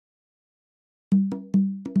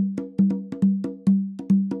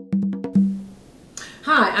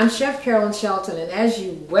Hi, I'm Chef Carolyn Shelton, and as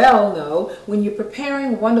you well know, when you're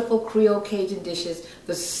preparing wonderful Creole Cajun dishes,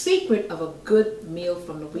 the secret of a good meal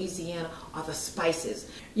from Louisiana are the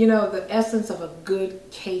spices. You know, the essence of a good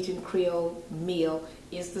Cajun Creole meal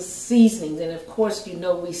is the seasonings, and of course you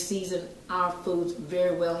know we season our foods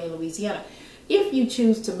very well here in Louisiana. If you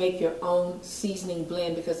choose to make your own seasoning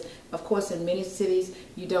blend, because of course in many cities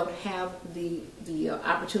you don't have the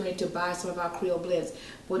opportunity to buy some of our Creole blends,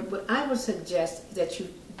 what I would suggest is that you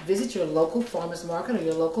visit your local farmer's market or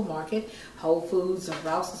your local market, Whole Foods or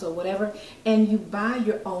Rouse's or whatever, and you buy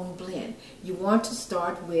your own blend. You want to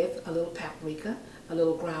start with a little paprika, a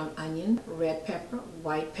little ground onion, red pepper,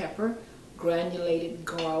 white pepper, granulated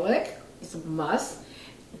garlic, it's a must,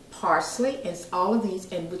 parsley, and all of these.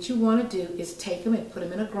 And what you want to do is take them and put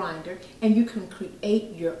them in a grinder, and you can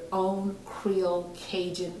create your own Creole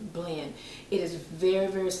Cajun blend. It is very,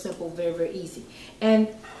 very simple, very, very easy. And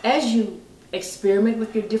as you experiment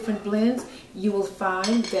with your different blends, you will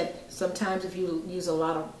find that sometimes if you use a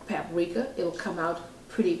lot of paprika, it'll come out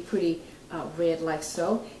pretty red like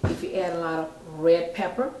so. If you add a lot of red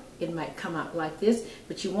pepper, it might come out like this.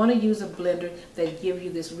 But you want to use a blender that gives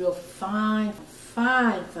you this real fine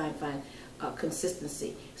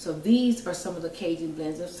consistency. So these are some of the Cajun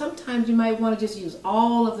blends, and sometimes you might want to just use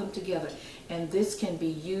all of them together. And this can be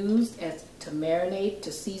used as to marinate,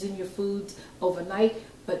 to season your foods overnight.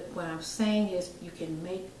 But what I'm saying is you can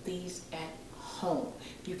make these at home.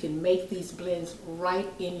 You can make these blends right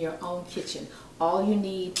in your own kitchen. All you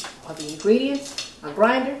need are the ingredients, a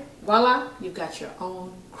grinder, voila, you've got your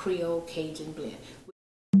own Creole Cajun blend.